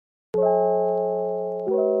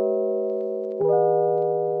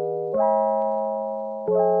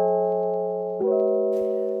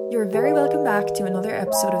very welcome back to another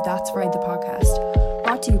episode of That's Fried the podcast,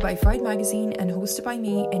 brought to you by Fried Magazine and hosted by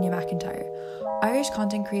me, Inya McIntyre. Irish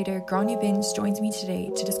content creator Gráinne Binns joins me today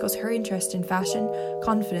to discuss her interest in fashion,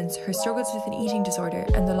 confidence, her struggles with an eating disorder,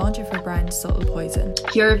 and the launch of her brand Subtle Poison.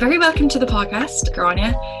 You're very welcome to the podcast,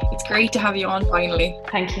 Gráinne. It's great to have you on finally.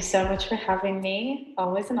 Thank you so much for having me.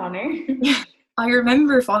 Always an honour. I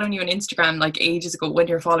remember following you on Instagram like ages ago when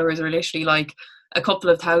your followers were literally like a couple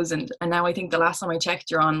of thousand, and now I think the last time I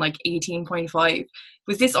checked you're on like 18.5.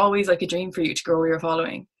 Was this always like a dream for you to grow your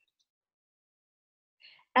following?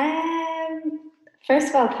 First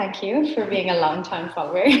of all, thank you for being a long time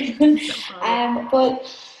follower. But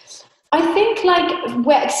I think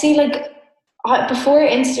before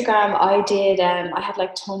Instagram I had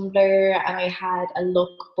like Tumblr and I had a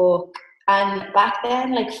lookbook. And back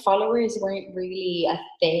then, like, followers weren't really a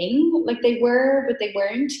thing. Like, they were, but they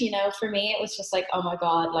weren't, you know. For me, it was just like, oh my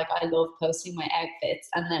God, like, I love posting my outfits.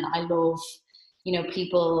 And then I love, you know,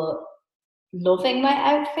 people loving my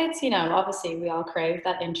outfits. You know, obviously we all crave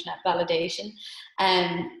that internet validation.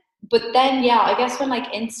 But then, yeah, I guess when,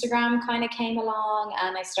 like, Instagram kind of came along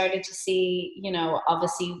and I started to see, you know,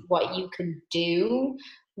 obviously what you can do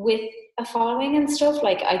with a following and stuff,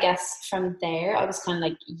 like, I guess from there I was kind of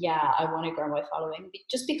like, yeah, I want to grow my following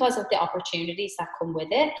just because of the opportunities that come with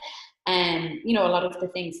it. And you know, a lot of the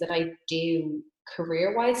things that I do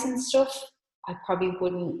career wise and stuff I probably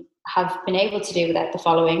wouldn't have been able to do without the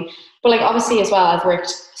following. But like, obviously as well, I've worked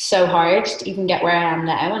so hard to even get where I am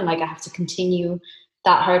now, and like I have to continue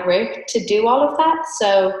that hard work to do all of that.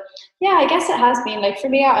 So yeah, I guess it has been like, for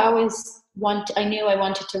me, I knew I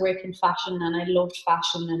wanted to work in fashion, and I loved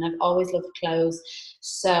fashion, and I've always loved clothes.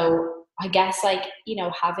 So I guess, like, you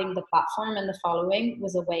know, having the platform and the following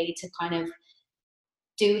was a way to kind of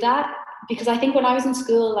do that. Because I think when I was in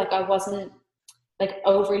school, like, I wasn't like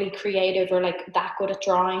overly creative or like that good at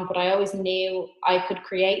drawing, but I always knew I could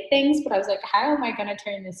create things. But I was like, how am I going to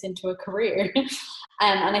turn this into a career?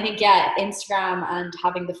 And I think, yeah, Instagram and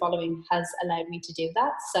having the following has allowed me to do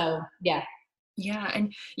that. So yeah. Yeah,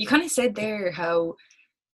 and you kind of said there how,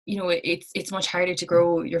 you know, it's much harder to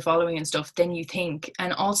grow your following and stuff than you think.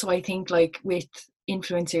 And also I think like with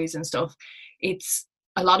influencers and stuff, it's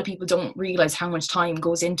a lot of people don't realize how much time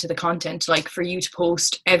goes into the content. Like, for you to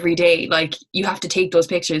post every day, like, you have to take those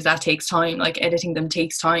pictures, that takes time, like editing them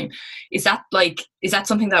takes time. Is that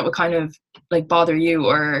something that would kind of like bother you,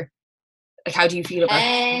 or like how do you feel about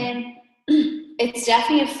it? It's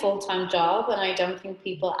definitely a full-time job, and I don't think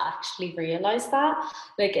people actually realize that.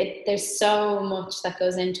 Like, there's so much that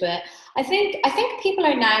goes into it. I think people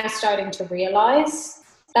are now starting to realize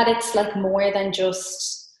that it's like more than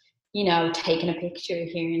just, you know, taking a picture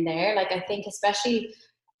here and there. Like, I think especially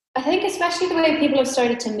the way people have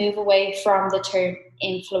started to move away from the term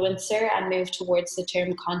influencer and move towards the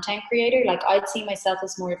term content creator. Like, I'd see myself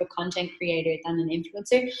as more of a content creator than an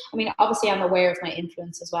influencer. I mean, obviously I'm aware of my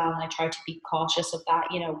influence as well, and I try to be cautious of that,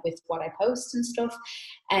 you know, with what I post and stuff.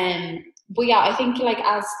 But yeah, I think like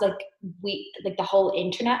as like the whole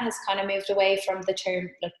internet has kind of moved away from the term,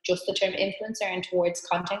 like just the term influencer, and towards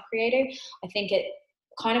content creator, I think it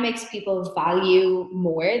kind of makes people value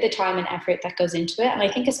more the time and effort that goes into it. And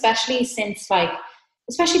I think especially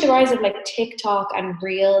the rise of like TikTok and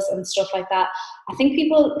Reels and stuff like that, I think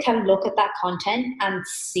people can look at that content and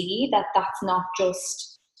see that that's not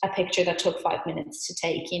just a picture that took 5 minutes to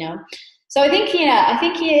take, you know. So I think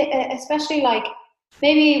especially like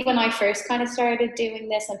maybe when I first kind of started doing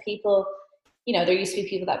this, and people, you know, there used to be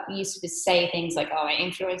people that used to say things like, oh,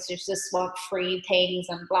 influencers just want free things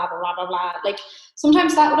and blah, blah, blah, blah, blah. Like,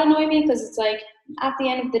 sometimes that would annoy me, because it's like, at the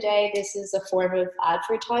end of the day, this is a form of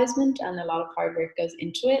advertisement and a lot of hard work goes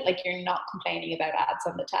into it. Like, you're not complaining about ads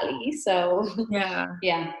on the telly. So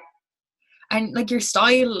yeah. And like, your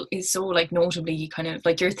style is so like notably kind of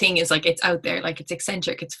like, your thing is like, it's out there, like it's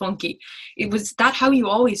eccentric, it's funky. Was that how you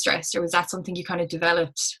always dressed, or was that something you kind of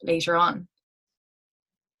developed later on?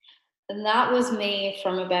 And that was me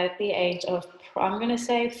from about the age of, I'm going to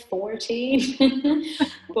say 14.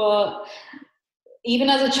 But even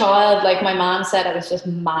as a child, like, my mom said I was just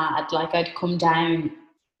mad. Like, I'd come down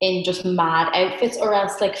in just mad outfits, or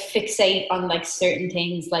else like fixate on like certain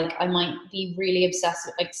things. Like, I might be really obsessed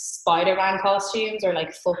with like Spider-Man costumes or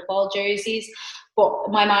like football jerseys. But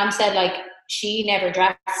my mom said like she never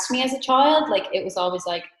dressed me as a child. Like, it was always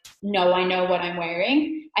like, no, I know what I'm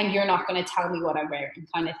wearing and you're not going to tell me what I'm wearing,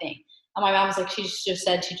 kind of thing. And my mom was like, she just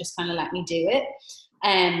said she just kind of let me do it.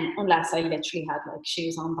 Unless I literally had like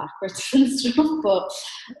shoes on backwards and stuff. But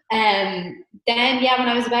then, yeah, when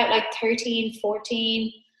I was about like 13,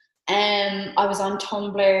 14, I was on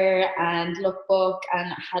Tumblr and Lookbook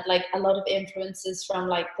and had like a lot of influences from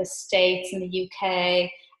like the States and the UK.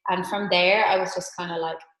 And from there, I was just kind of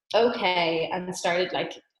like, okay, and started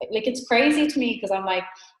like it's crazy to me because I'm like,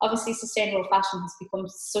 obviously sustainable fashion has become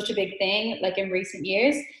such a big thing like in recent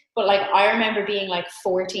years. But like I remember being like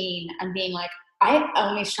 14 and being like, I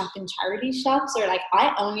only shop in charity shops, or like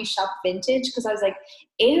I only shop vintage, because I was like,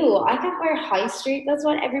 ew, I can't wear high street. That's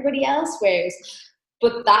what everybody else wears.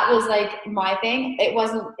 But that was like my thing.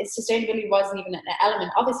 Sustainability wasn't even an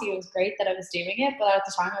element. Obviously it was great that I was doing it, but at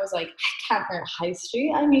the time I was like, I can't wear high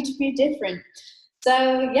street. I need to be different.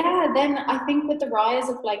 So yeah, then I think with the rise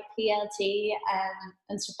of like PLT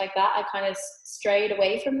and stuff like that, I kind of strayed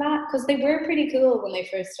away from that, because they were pretty cool when they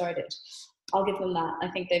first started. I'll give them that. I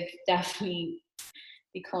think they've definitely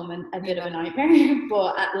become a bit of a nightmare.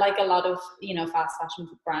 But like a lot of, you know, fast fashion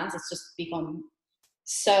brands, it's just become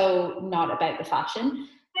so not about the fashion.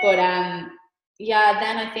 But yeah,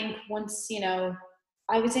 then I think once, you know,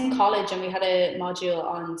 I was in college and we had a module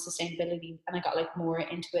on sustainability and I got like more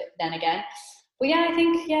into it then again. But yeah, I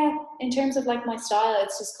think, yeah, in terms of like my style,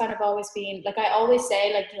 it's just kind of always been like, I always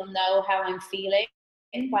say like, you'll know how I'm feeling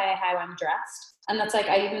by how I'm dressed. And that's like,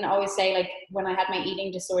 I even always say like, when I had my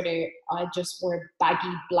eating disorder, I just wore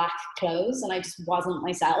baggy black clothes and I just wasn't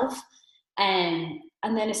myself. And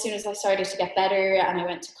then as soon as I started to get better and I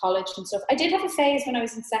went to college and stuff, I did have a phase when I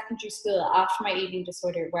was in secondary school after my eating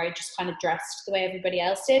disorder where I just kind of dressed the way everybody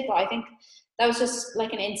else did. But I think that was just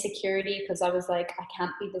like an insecurity, because I was like, I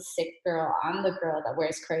can't be the sick girl. I'm the girl that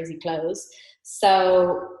wears crazy clothes.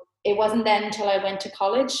 So it wasn't then until I went to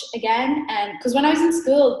college again. And because when I was in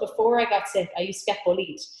school, before I got sick, I used to get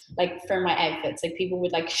bullied like for my outfits. Like people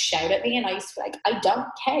would like shout at me and I used to be like, I don't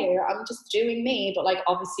care, I'm just doing me. But like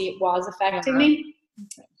obviously it was affecting me.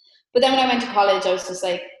 But then when I went to college, I was just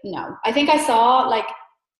like, no. I think I saw like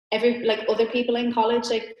other people in college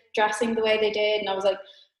like dressing the way they did, and I was like,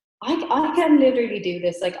 I can literally do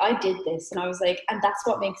this. Like I did this, and I was like, and that's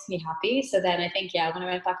what makes me happy. So then I think, yeah, when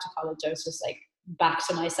I went back to college, I was just like back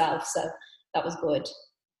to myself. So that was good.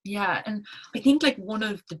 Yeah, and I think like one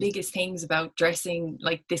of the biggest things about dressing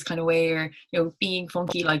like this kind of way, or you know, being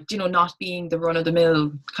funky, like, you know, not being the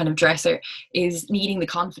run-of-the-mill kind of dresser, is needing the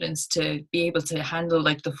confidence to be able to handle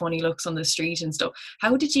like the funny looks on the street and stuff.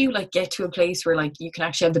 How did you like get to a place where like you can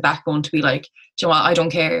actually have the backbone to be like, do you know what, I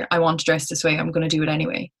don't care, I want to dress this way, I'm going to do it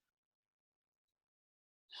anyway?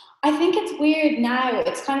 I think it's weird now.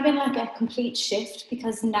 It's kind of been like a complete shift,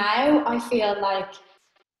 because now I feel like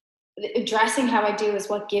dressing how I do is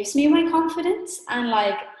what gives me my confidence. And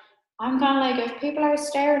like, I'm kind of like, if people are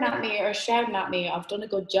staring at me or shouting at me, I've done a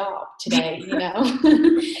good job today, you know.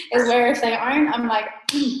 Is where if they aren't, I'm like,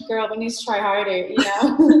 girl, we need to try harder, you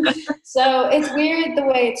know. So it's weird the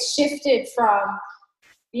way it's shifted from,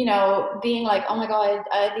 you know, being like, oh my god,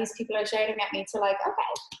 these people are shouting at me, to like,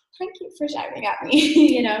 okay, thank you for shouting at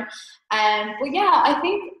me, you know. But yeah, I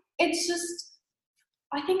think it's just,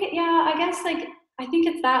 I guess like, I think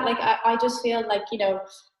it's that, like, I just feel like, you know,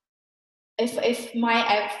 if my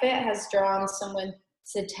outfit has drawn someone's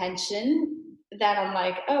attention, then I'm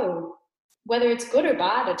like, oh, whether it's good or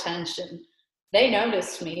bad attention, they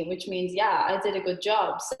noticed me, which means, yeah, I did a good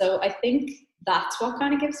job. So I think that's what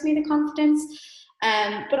kind of gives me the confidence.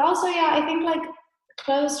 But also, yeah, I think like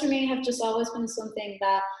clothes for me have just always been something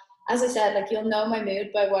that, as I said, like you'll know my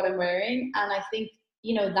mood by what I'm wearing. And I think,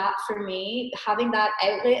 you know, that for me, having that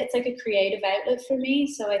outlet, it's like a creative outlet for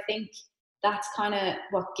me. So I think that's kind of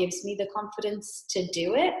what gives me the confidence to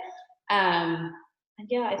do it. And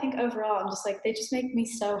yeah, I think overall, I'm just like, they just make me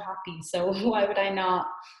so happy. So why would I not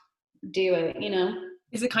do it, you know?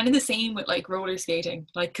 Is it kind of the same with like roller skating?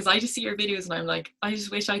 Like, because I just see your videos and I'm like, I just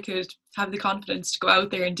wish I could have the confidence to go out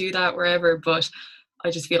there and do that wherever, but I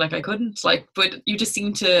just feel like I couldn't. Like, but you just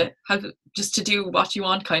seem to have just to do what you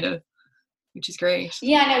want, kind of, which is great.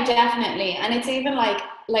 Yeah, no, definitely. And it's even like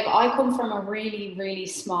I come from a really, really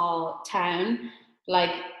small town,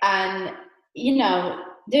 like, and you know,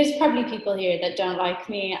 there's probably people here that don't like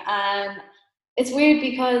me. And it's weird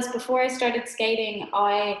because before I started skating,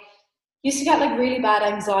 I used to get like really bad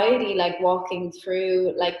anxiety, like walking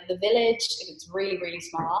through like the village. It's really, really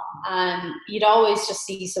small, and you'd always just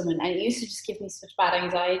see someone, and it used to just give me such bad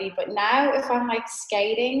anxiety. But now, if I'm like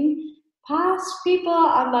skating past people,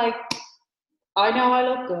 I'm like, I know I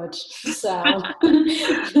look good, so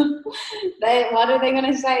what are they going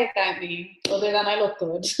to say about me other than I look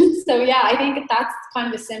good? So yeah, I think that's kind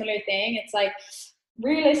of a similar thing. It's like,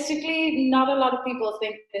 realistically, not a lot of people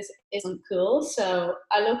think this isn't cool, so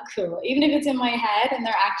I look cool. Even if it's in my head and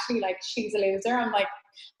they're actually like, she's a loser, I'm like,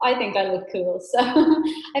 I think I look cool. So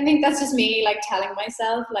I think that's just me like telling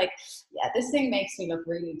myself like, yeah, this thing makes me look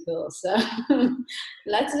really cool. So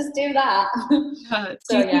let's just do that. Do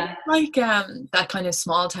So you think yeah. like that kind of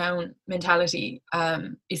small town mentality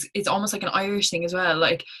is it's almost like an Irish thing as well?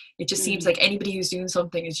 Like it just seems like anybody who's doing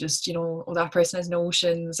something is just, you know, oh, that person has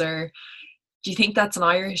notions, or do you think that's an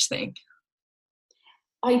Irish thing?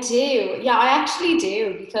 I do. Yeah, I actually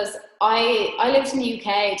do, because I lived in the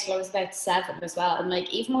UK till I was about 7 as well. And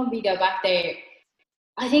like even when we go back there,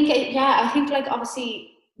 I think I think like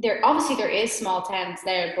obviously there is small towns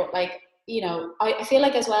there, but like, you know, I feel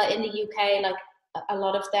like as well in the UK, like a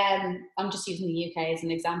lot of them, I'm just using the UK as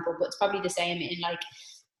an example, but it's probably the same in like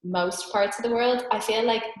most parts of the world. I feel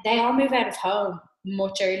like they all move out of home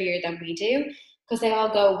much earlier than we do, because they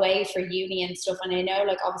all go away for uni and stuff. And I know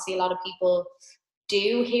like obviously a lot of people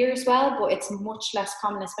do here as well, but it's much less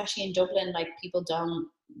common, especially in Dublin. Like people don't,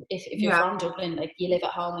 if you're Yeah. from Dublin, like you live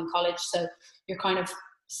at home in college, so you're kind of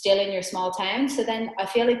still in your small town. So then I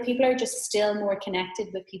feel like people are just still more connected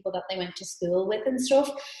with people that they went to school with and stuff.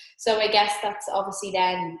 So I guess that's obviously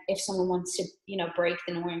then if someone wants to, you know, break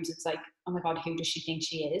the norms, it's like, oh my God, who does she think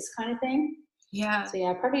she is, kind of thing. Yeah. So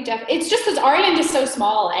yeah, probably definitely. It's just because Ireland is so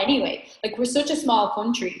small anyway. Like we're such a small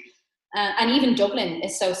country. And even Dublin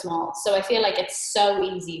is so small. So I feel like it's so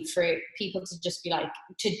easy for people to just be like,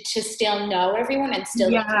 to still know everyone and still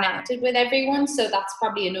be connected with everyone. So that's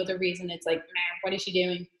probably another reason it's like, man, what is she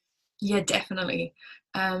doing? Yeah, definitely.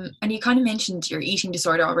 And you kind of mentioned your eating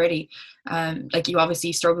disorder already. Like you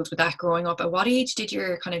obviously struggled with that growing up. At what age did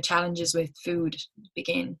your kind of challenges with food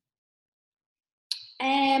begin?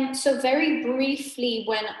 So very briefly,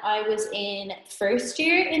 when I was in first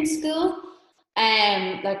year in school,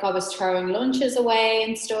 like I was throwing lunches away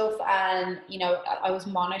and stuff, and you know, I was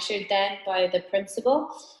monitored then by the principal.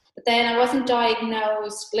 But then I wasn't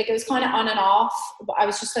diagnosed, like it was kind of on and off, but I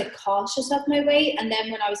was just like cautious of my weight. And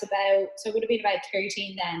then when I was about, so I would have been about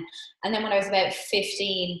 13 then, and then when I was about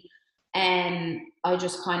 15, I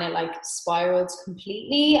just kind of like spiraled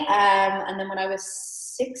completely. And then when I was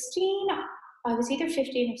 16, I was either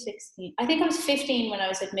 15 or 16. I think I was 15 when I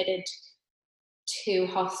was admitted to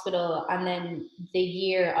hospital, and then the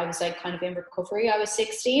year I was like kind of in recovery, I was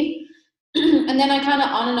 16. And then I kind of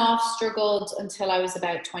on and off struggled until I was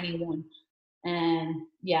about 21.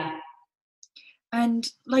 Yeah. And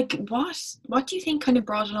like what do you think kind of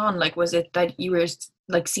brought it on? Like was it that you were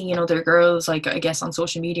like seeing other girls, like I guess on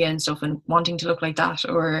social media and stuff, and wanting to look like that,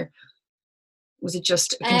 or was it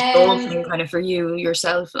just a control thing kind of for you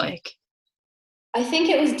yourself? Like I think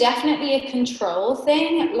it was definitely a control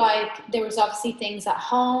thing. Like there was obviously things at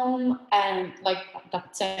home, and like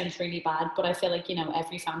that sounds really bad, but I feel like, you know,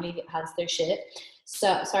 every family has their shit.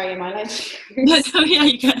 So sorry, am I like yeah,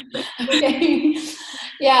 you can. Okay.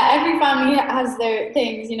 Yeah, every family has their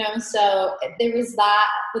things, you know. So there was that,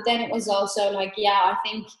 but then it was also like, yeah, I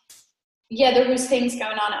think, yeah, there was things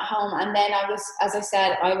going on at home, and then I was, as I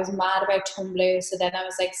said, I was mad about Tumblr. So then I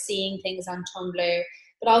was like seeing things on Tumblr,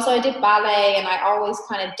 but also I did ballet and I always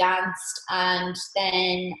kind of danced. And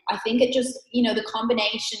then I think it just, you know, the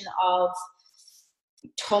combination of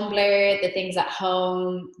Tumblr, the things at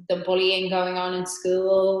home, the bullying going on in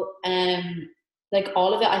school, like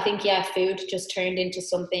all of it, I think, yeah, food just turned into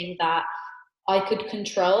something that I could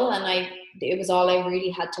control, and it was all I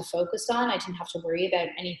really had to focus on. I didn't have to worry about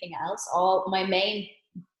anything else. All my main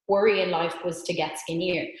worry in life was to get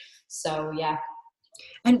skinnier. So yeah.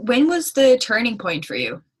 And when was the turning point for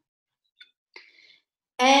you?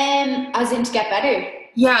 As in to get better.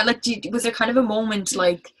 Yeah, like was there kind of a moment,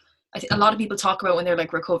 like a lot of people talk about when they're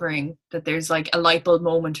like recovering, that there's like a light bulb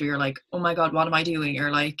moment where you're like, oh my God, what am I doing?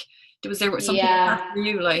 Or like, was there something for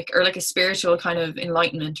you, like, or like a spiritual kind of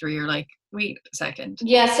enlightenment where you're like, wait a second?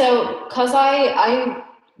 Yeah, so because I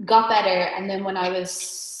got better, and then when I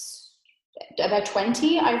was about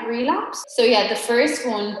 20, I relapsed. So yeah, the first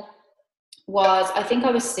one was, I think I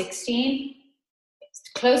was 16,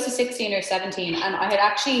 close to 16 or 17, and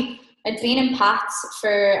I'd been in PATS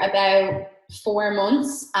for about 4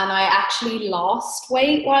 months, and I actually lost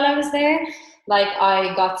weight while I was there. Like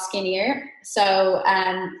I got skinnier. So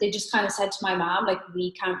they just kind of said to my mom, like,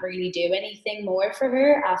 we can't really do anything more for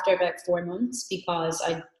her after about 4 months, because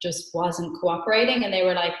I just wasn't cooperating. And they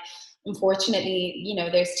were like, unfortunately, you know,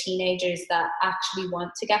 there's teenagers that actually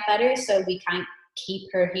want to get better, so we can't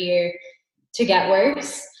keep her here to get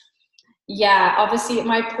worse. Yeah, obviously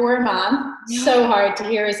my poor mom, so hard to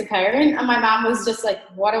hear as a parent. And my mom was just like,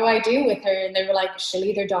 what do I do with her? And they were like, she'll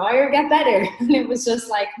either die or get better. And it was just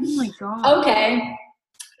like, oh my God. Okay.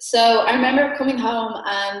 So I remember coming home,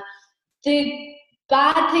 and the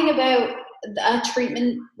bad thing about a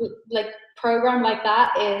treatment, like program like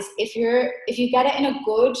that is if you get it in a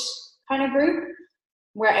good kind of group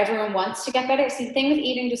where everyone wants to get better. See, the thing with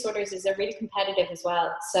eating disorders is they're really competitive as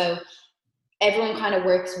well. So everyone kind of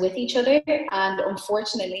works with each other. And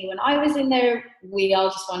unfortunately, when I was in there, we all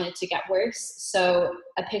just wanted to get worse. So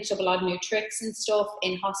I picked up a lot of new tricks and stuff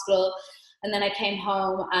in hospital. And then I came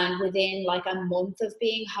home, and within like a month of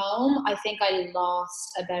being home, I think I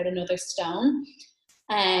lost about another stone.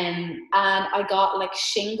 And I got like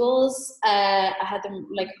shingles. I had them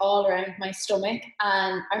like all around my stomach.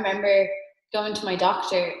 And I remember going to my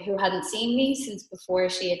doctor, who hadn't seen me since before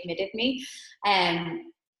she admitted me.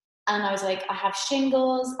 And I was like, I have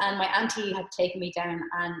shingles. And my auntie had taken me down.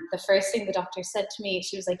 And the first thing the doctor said to me,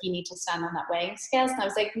 she was like, you need to stand on that weighing scales. And I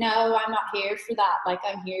was like, no, I'm not here for that. Like,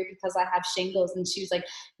 I'm here because I have shingles. And she was like,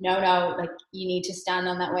 no, like, you need to stand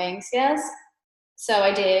on that weighing scales. So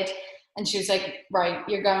I did. And she was like, right,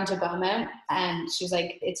 you're going to Beaumont. And she was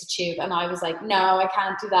like, it's a tube. And I was like, no, I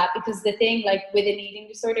can't do that. Because the thing, like, with an eating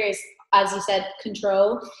disorder is, as you said,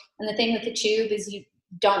 control. And the thing with the tube is you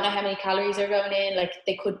don't know how many calories are going in. Like,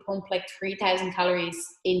 they could pump like 3,000 calories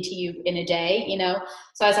into you in a day, you know?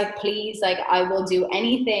 So I was like, please, like, I will do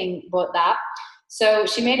anything but that. So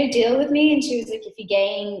she made a deal with me, and she was like, if you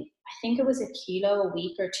gain, I think it was 1 kilo a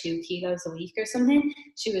week or 2 kilos a week or something,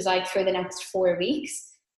 she was like, for the next 4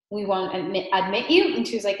 weeks, we won't admit you. And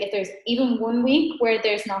she was like, if there's even 1 week where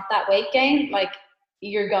there's not that weight gain, like,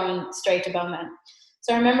 you're going straight to Beaumont.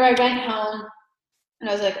 So I remember I went home, and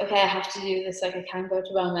I was like, okay, I have to do this. Like, I can't go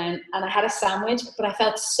to Beaumont. And I had a sandwich, but I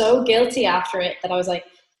felt so guilty after it that I was like,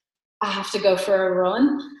 I have to go for a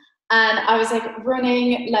run. And I was like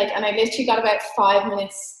running, like, and I literally got about 5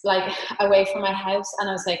 minutes like away from my house. And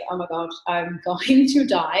I was like, oh my God, I'm going to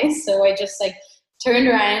die. So I just like turned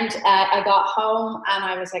around. I got home, and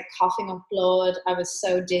I was like coughing up blood. I was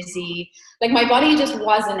so dizzy. Like, my body just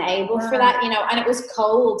wasn't able for that, you know, and it was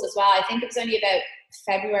cold as well. I think it was only about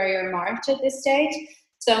February or March at this stage.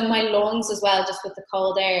 So my lungs as well, just with the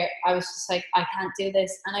cold air, I was just like, I can't do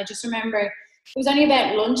this. And I just remember it was only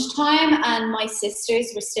about lunchtime, and my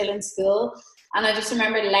sisters were still in school. And I just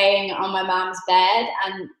remember laying on my mom's bed,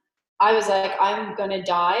 and I was like, I'm going to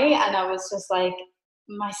die. And I was just like,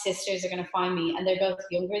 my sisters are going to find me. And they're both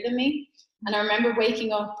younger than me. And I remember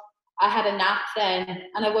waking up, I had a nap then,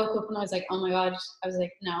 and I woke up and I was like, oh my God. I was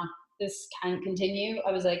like, no, this can't continue.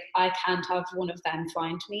 I was like, I can't have one of them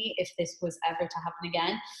find me if this was ever to happen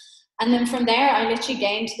again. And then from there, I literally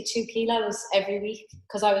gained the 2 kilos every week,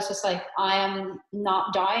 because I was just like, I am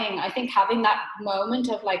not dying. I think having that moment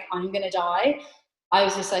of like, I'm going to die, I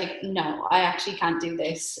was just like, no, I actually can't do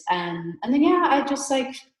this. And then, yeah, I just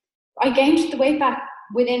like, I gained the weight back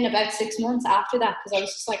within about 6 months after that, because I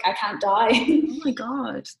was just like, I can't die. Oh my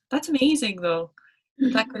God. That's amazing though.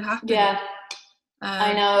 That could happen. Yeah.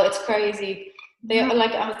 I know, it's crazy.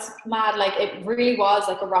 Like, it's mad. Like, it really was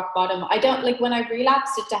like a rock bottom. I don't like, when I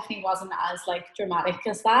relapsed, it definitely wasn't as like dramatic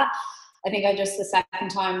as that. I think I just, the second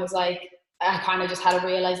time was like, I kind of just had a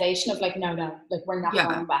realization of like, no, like, we're not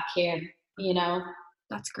going back here, you know.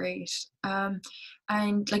 That's great.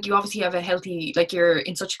 And like, you obviously have a healthy, like, you're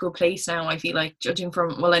in such a good place now. I feel like, judging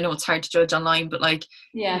from, well, I know it's hard to judge online, but like,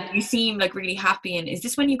 yeah, you seem like really happy. And is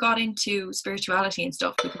this when you got into spirituality and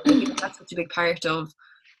stuff? Because I think that's such a big part of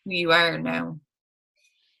who you are now.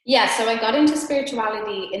 Yeah, so I got into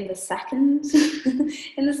spirituality in the second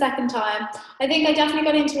time. I think I definitely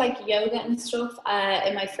got into like yoga and stuff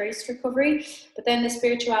in my first recovery, but then the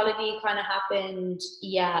spirituality kind of happened,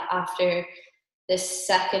 after the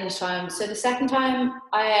second time. So the second time,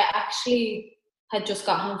 I actually had just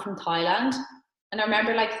got home from Thailand, and I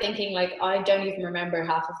remember like thinking like, I don't even remember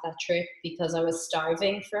half of that trip because I was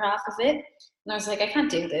starving for half of it, and I was like, I can't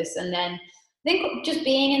do this. And then I think just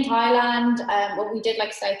being in Thailand, we did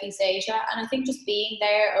like Southeast Asia, and I think just being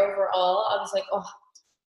there overall, I was like, oh,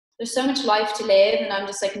 there's so much life to live, and I'm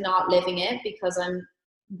just like not living it because I'm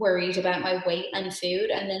worried about my weight and food.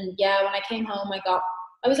 And then, when I came home,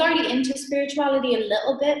 I was already into spirituality a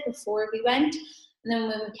little bit before we went. And then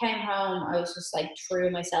when we came home, I was just like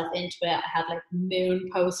threw myself into it. I had like moon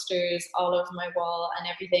posters all over my wall and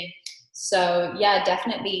everything. So yeah,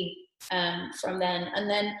 definitely from then. And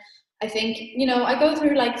then I think, I go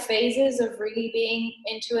through like phases of really being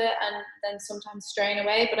into it and then sometimes straying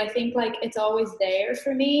away, but I think like it's always there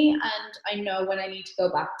for me and I know when I need to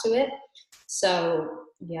go back to it. So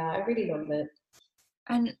yeah, I really love it.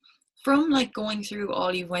 And from like going through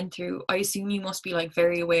all you've went through, I assume you must be like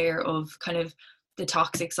very aware of kind of the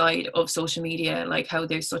toxic side of social media, like how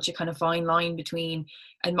there's such a kind of fine line between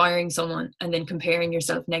admiring someone and then comparing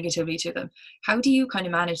yourself negatively to them. How do you kind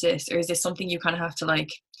of manage this? Or is this something you kind of have to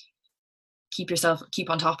like keep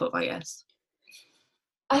on top of, I guess?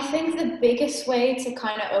 I think the biggest way to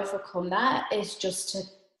kind of overcome that is just to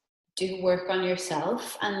do work on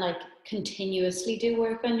yourself, and like continuously do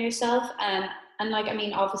work on yourself. And like, I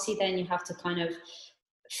mean, obviously then you have to kind of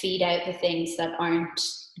feed out the things that aren't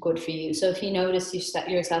good for you. So if you notice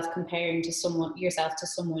yourself comparing yourself to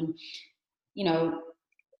someone, you know,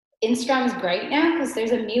 Instagram is great now because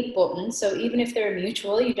there's a mute button. So even if they're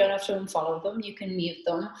mutual, you don't have to unfollow them, you can mute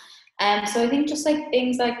them. So I think just like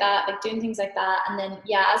things like that, like doing things like that. And then,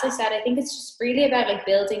 yeah, as I said, I think it's just really about like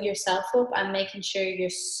building yourself up and making sure you're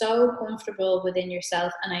so comfortable within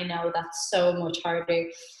yourself. And I know that's so much harder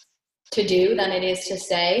to do than it is to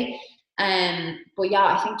say. But yeah,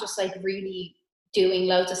 I think just like really doing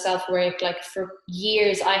loads of self-work. Like for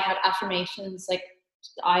years I had affirmations like,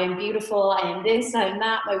 I am beautiful, I am this, I am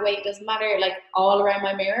that, my weight doesn't matter, like all around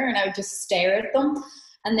my mirror, and I would just stare at them.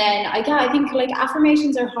 And then I think like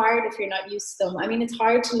affirmations are hard if you're not used to them. I mean, it's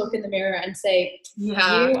hard to look in the mirror and say, you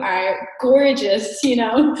are gorgeous, you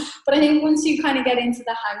know, but I think once you kind of get into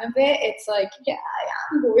the hang of it, it's like, yeah,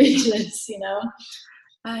 I am gorgeous, you know.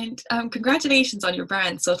 And congratulations on your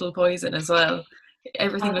brand, Subtle Poison, as well.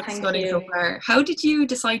 Everything looks stunning so far. How did you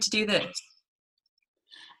decide to do this?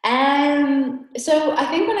 So I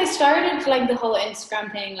think when I started like the whole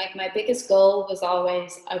Instagram thing, like my biggest goal was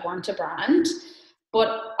always, I want a brand.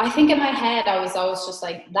 But I think in my head, I was always just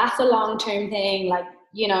like, that's a long-term thing, like,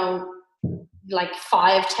 you know, like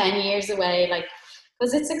 5-10 years away, like,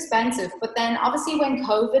 because it's expensive. But then obviously when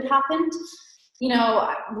COVID happened, you know,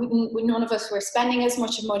 none of us were spending as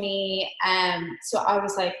much money. So I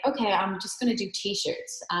was like, okay, I'm just going to do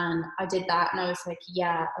t-shirts. And I did that. And I was like,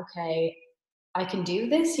 yeah, okay, I can do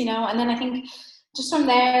this, you know. And then I think just from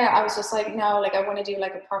there, I was just like, no, like I want to do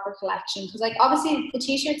like a proper collection. Because like obviously the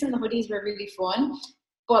t-shirts and the hoodies were really fun.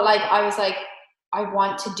 But like I was like, I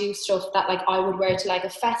want to do stuff that like I would wear to like a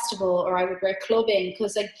festival, or I would wear clubbing,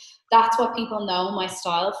 because like that's what people know my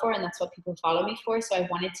style for, and that's what people follow me for. So I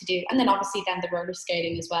wanted to do, and then obviously then the roller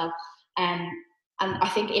skating as well. And I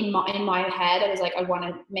think in my head I was like, I want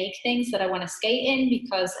to make things that I want to skate in,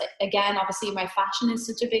 because again, obviously my fashion is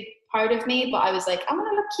such a big part of me, but I was like, I want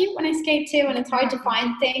to look cute when I skate too, and it's hard to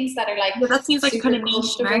find things that are like, well, that seems like a kind of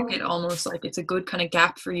niche market almost, like it's a good kind of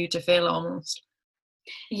gap for you to fill almost.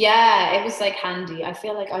 Yeah, it was like handy. I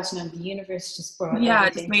feel like, I don't know, the universe just brought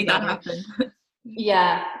just made that happen.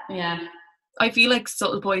 yeah I feel like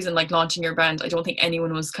Subtle Poison, like launching your brand, I don't think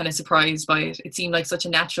anyone was kind of surprised by it. It seemed like such a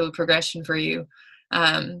natural progression for you,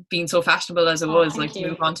 being so fashionable as it was, like to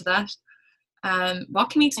move on to that. What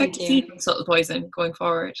can we expect to see from Subtle Poison going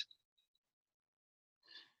forward?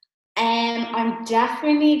 I'm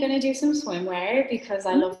definitely going to do some swimwear, because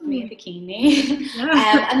I love me a bikini.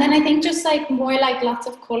 And then I think just like more like lots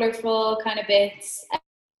of colourful kind of bits,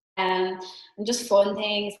 and just fun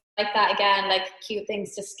things like that, again, like cute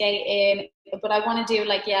things to skate in. But I want to do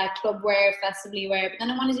like, yeah, club wear, festively wear, but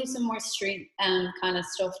then I want to do some more street kind of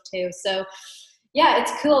stuff too. So yeah,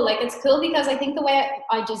 it's cool. Like it's cool because I think the way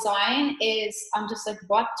I design is, I'm just like,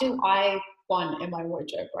 what do I want in my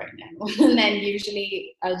wardrobe right now? And then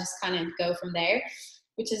usually I'll just kind of go from there,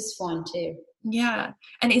 which is fun too. Yeah.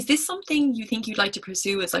 And is this something you think you'd like to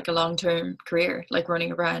pursue as like a long-term career, like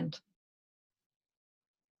running a brand?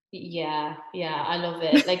 Yeah, I love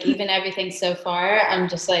it. Like even everything so far, I'm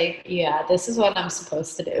just like, yeah, this is what I'm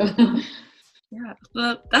supposed to do. Yeah,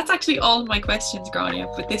 well, that's actually all my questions, Grania,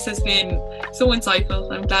 but this has been so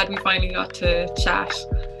insightful. I'm glad we finally got to chat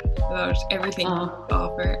about everything you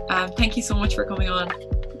offer. Thank you so much for coming on.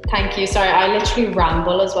 Thank you. Sorry, I literally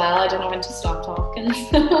ramble as well. I don't know when to stop talking.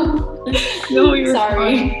 No, you're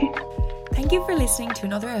sorry. Fine. Thank you for listening to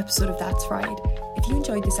another episode of That's Fried. If you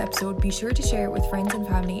enjoyed this episode, be sure to share it with friends and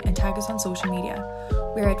family and tag us on social media.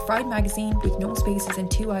 We're at Fried Magazine with no spaces and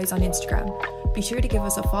 2 eyes on Instagram. Be sure to give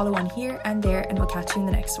us a follow on here and there, and we'll catch you in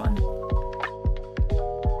the next one.